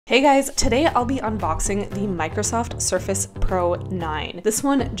Hey guys, today I'll be unboxing the Microsoft Surface Pro 9. This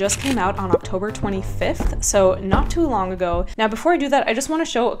one just came out on October 25th, so not too long ago. Now before I do that, I just want to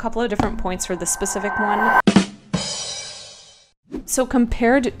show a couple of different points for this specific one. So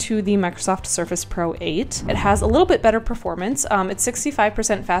compared to the Microsoft Surface Pro 8, it has a little bit better performance. It's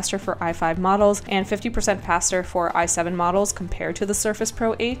 65% faster for i5 models and 50% faster for i7 models compared to the Surface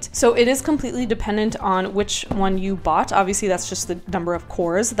Pro 8. So it is completely dependent on which one you bought. Obviously, that's just the number of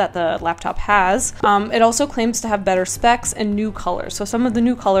cores that the laptop has. It also claims to have better specs and new colors. So some of the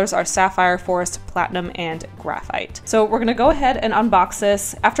new colors are Sapphire, Forest, Platinum, and Graphite. So we're gonna go ahead and unbox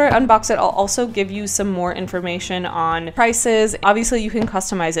this. After I unbox it, I'll also give you some more information on prices. Obviously, you can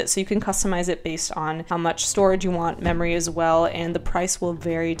customize it. So you can customize it based on how much storage you want, memory as well, and the price will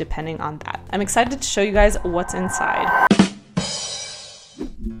vary depending on that. I'm excited to show you guys what's inside.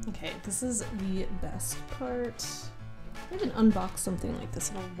 Okay, this is the best part. I haven't unboxed something like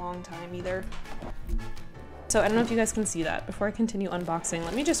this in a long time either. So I don't know if you guys can see that. Before I continue unboxing,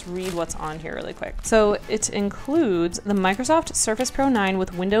 let me just read what's on here really quick. So it includes the Microsoft Surface Pro 9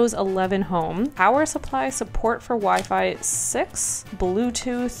 with Windows 11 Home, power supply support for Wi-Fi 6,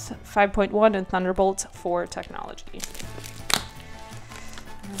 Bluetooth 5.1, and Thunderbolt 4 technology.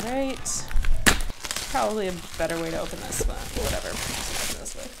 All right. Probably a better way to open this, but whatever. Let's open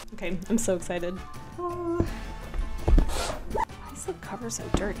this way. Okay, I'm so excited. Oh. Why is the cover so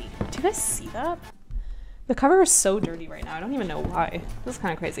dirty? Do you guys see that? The cover is so dirty right now. I don't even know why. This is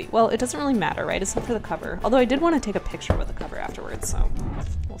kind of crazy. Well, it doesn't really matter, right? It's not for the cover. Although I did want to take a picture with the cover afterwards, so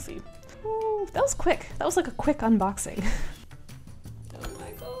we'll see. Ooh, that was quick. That was like a quick unboxing. Oh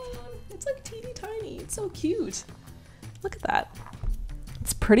my god. It's like teeny tiny. It's so cute. Look at that.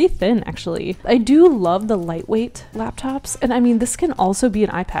 It's pretty thin, actually. I do love the lightweight laptops. And I mean, this can also be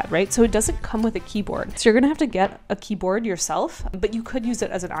an iPad, right? So it doesn't come with a keyboard. So you're gonna have to get a keyboard yourself, but you could use it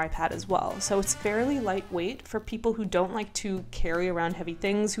as an iPad as well. So it's fairly lightweight for people who don't like to carry around heavy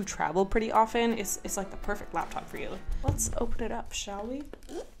things, who travel pretty often. It's like the perfect laptop for you. Let's open it up, shall we?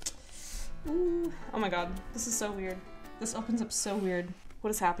 Ooh. Oh my god, this is so weird. This opens up so weird.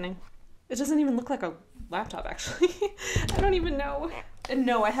 What is happening? It doesn't even look like a laptop, actually. I don't even know. And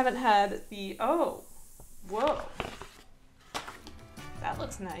no, I haven't had the, oh, whoa. That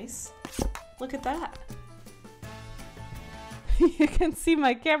looks nice. Look at that. You can see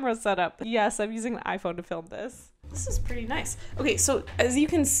my camera setup. Yes, I'm using the iPhone to film this. This is pretty nice. Okay, so as you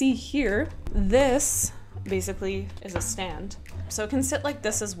can see here, this basically is a stand. So it can sit like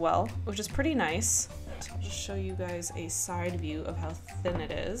this as well, which is pretty nice. So I'll just show you guys a side view of how thin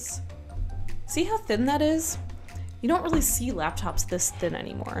it is. See how thin that is? You don't really see laptops this thin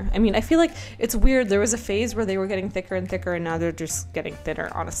anymore. I mean, I feel like it's weird. There was a phase where they were getting thicker and thicker, and now they're just getting thinner,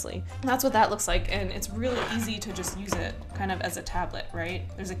 honestly. And that's what that looks like, and it's really easy to just use it kind of as a tablet, right?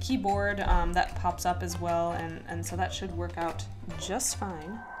 There's a keyboard that pops up as well, and so that should work out just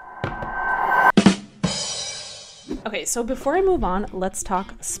fine. Okay, so before I move on, let's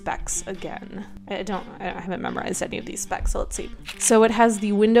talk specs again. I haven't memorized any of these specs, so let's see. So it has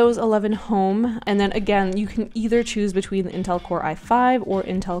the Windows 11 Home, and then again, you can either choose between the Intel Core i5 or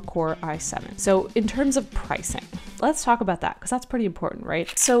Intel Core i7. So in terms of pricing, let's talk about that, because that's pretty important,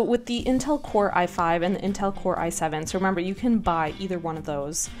 right? So with the Intel Core i5 and the Intel Core i7, so remember, you can buy either one of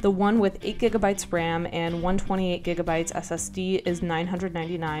those. The one with 8 GB RAM and 128 GB SSD is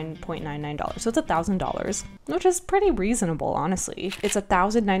 $999.99. So it's $1,000, which is pretty reasonable, honestly. It's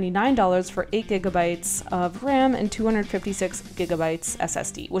 $1,099 for 8 GB of RAM and 256 GB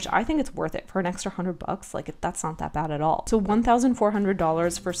SSD, which I think it's worth it for an extra $100. Like, that's not that bad at all. So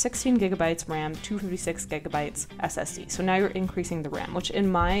 $1,400 for 16 GB RAM, 256 GB SSD. So now you're increasing the RAM, which in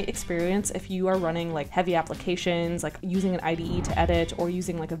my experience, if you are running like heavy applications, like using an IDE to edit or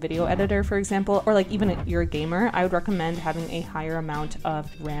using like a video editor, for example, or like even if you're a gamer, I would recommend having a higher amount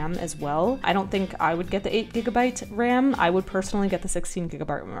of RAM as well. I don't think I would get the 8 GB RAM. I would personally get the 16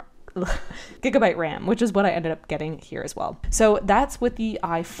 GB RAM, which is what I ended up getting here as well. So that's with the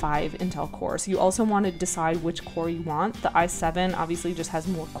i5 Intel Core. So you also want to decide which core you want. The i7 obviously just has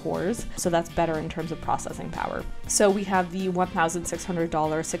more cores, so that's better in terms of processing power. So we have the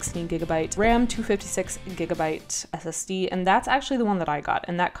 $1,600 16 GB RAM, 256 GB SSD, and that's actually the one that I got,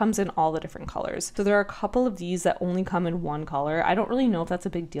 and that comes in all the different colors. So there are a couple of these that only come in one color. I don't really know if that's a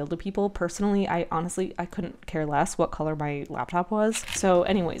big deal to people. Personally, I couldn't care less what color my laptop was. So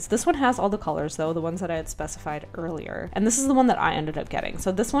anyways, this This one has all the colors though, the ones that I had specified earlier. And this is the one that I ended up getting.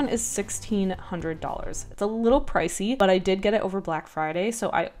 So this one is $1,600. It's a little pricey, but I did get it over Black Friday.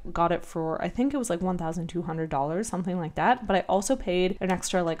 So I got it for, I think it was like $1,200, something like that. But I also paid an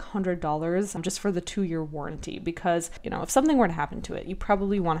extra like $100 just for the 2-year warranty because, you know, if something were to happen to it, you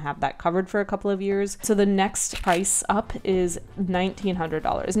probably want to have that covered for a couple of years. So the next price up is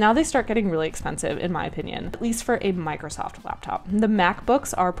 $1,900. Now they start getting really expensive in my opinion, at least for a Microsoft laptop. The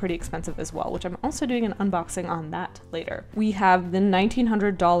MacBooks are pretty expensive as well, which I'm also doing an unboxing on that later. We have the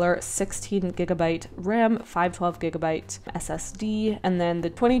 $1,900 16 gigabyte RAM, 512 gigabyte SSD, and then the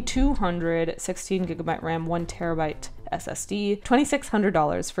 $2,200 16 gigabyte RAM, 1 terabyte SSD,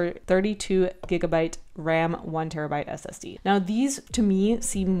 $2,600 for 32 gigabyte RAM, 1 terabyte SSD. Now these to me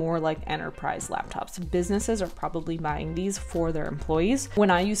seem more like enterprise laptops. Businesses are probably buying these for their employees.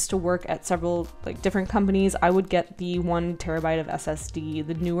 When I used to work at several like different companies, I would get the 1 terabyte of SSD,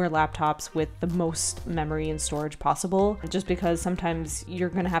 the newer laptops with the most memory and storage possible, just because sometimes you're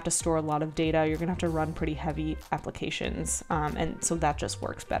gonna have to store a lot of data, you're gonna have to run pretty heavy applications, and so that just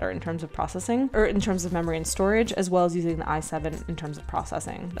works better in terms of processing, or in terms of memory and storage, as well as using the i7 in terms of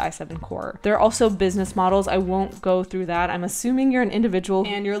processing, the i7 core. There are also business models. I won't go through that. I'm assuming you're an individual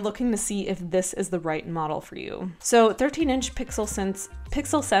and you're looking to see if this is the right model for you. So 13-inch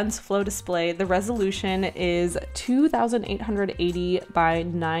PixelSense Flow display. The resolution is 2880 by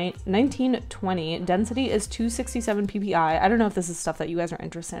 1920. Density is 267 ppi. I don't know if this is stuff that you guys are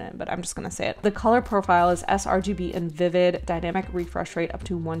interested in, but I'm just gonna say it. The color profile is sRGB and vivid. Dynamic refresh rate up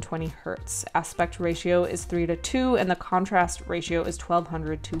to 120 hertz. Aspect ratio is 3:2, and the contrast ratio is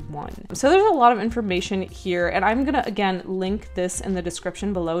 1200:1. So there's a lot of information here, and I'm gonna again link this in the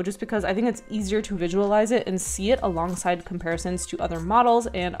description below just because I think it's easier to visualize it and see it alongside comparisons to other models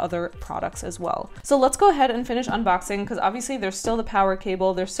and other products as well. So let's go ahead and finish unboxing because obviously there's still the power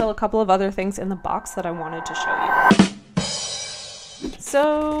cable, there's still a couple of other things in the box that I wanted to show you.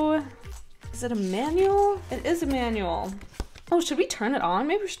 So is it a manual? It is a manual. Oh, should we turn it on?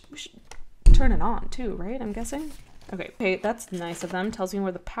 Maybe we should turn it on too, right? I'm guessing. Okay, that's nice of them. Tells me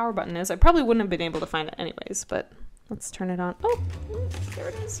where the power button is. I probably wouldn't have been able to find it anyways, but let's turn it on. Oh, there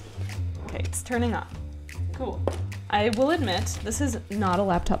it is. Okay, it's turning on. Cool. I will admit, this is not a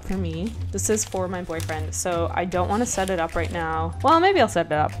laptop for me. This is for my boyfriend, so I don't want to set it up right now. Well, maybe I'll set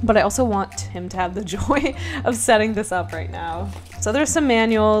it up, but I also want him to have the joy of setting this up right now. So there's some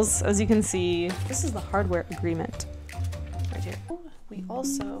manuals, as you can see. This is the hardware agreement right here. Oh, we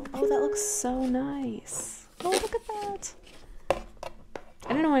also, oh, that looks so nice. Oh, look at that.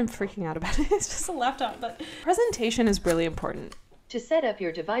 I don't know why I'm freaking out about it. It's just a laptop, but presentation is really important. To set up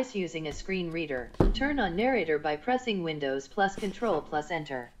your device using a screen reader, turn on narrator by pressing Windows plus Control plus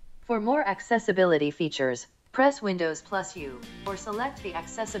Enter. For more accessibility features, press Windows plus U, or select the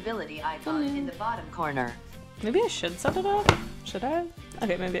accessibility icon in the bottom corner. Maybe I should set it up? Should I?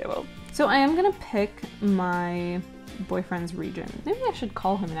 Okay, maybe I will. So I am gonna pick my boyfriend's region. Maybe I should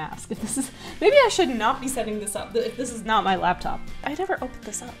call him and ask if this is, maybe I should not be setting this up if this is not my laptop. I never opened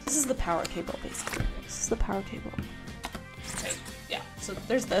this up. This is the power cable basically. This is the power cable. Okay, yeah, so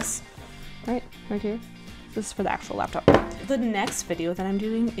there's this, right here. This is for the actual laptop. The next video that I'm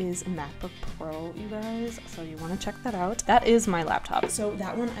doing is MacBook Pro, you guys, so you want to check that out. That is my laptop. So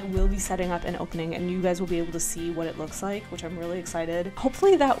that one I will be setting up and opening, and you guys will be able to see what it looks like, which I'm really excited.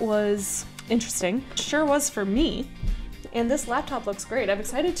 Hopefully that was interesting. It sure was for me. And this laptop looks great. I'm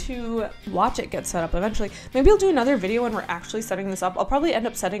excited to watch it get set up eventually. Maybe I'll do another video when we're actually setting this up. I'll probably end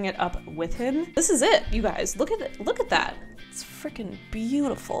up setting it up with him. This is it, you guys. Look at it. Look at that. It's freaking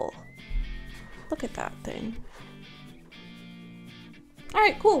beautiful. Look at that thing. All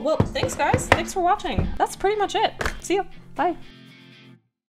right, cool. Well, thanks guys. Thanks for watching. That's pretty much it. See ya. Bye.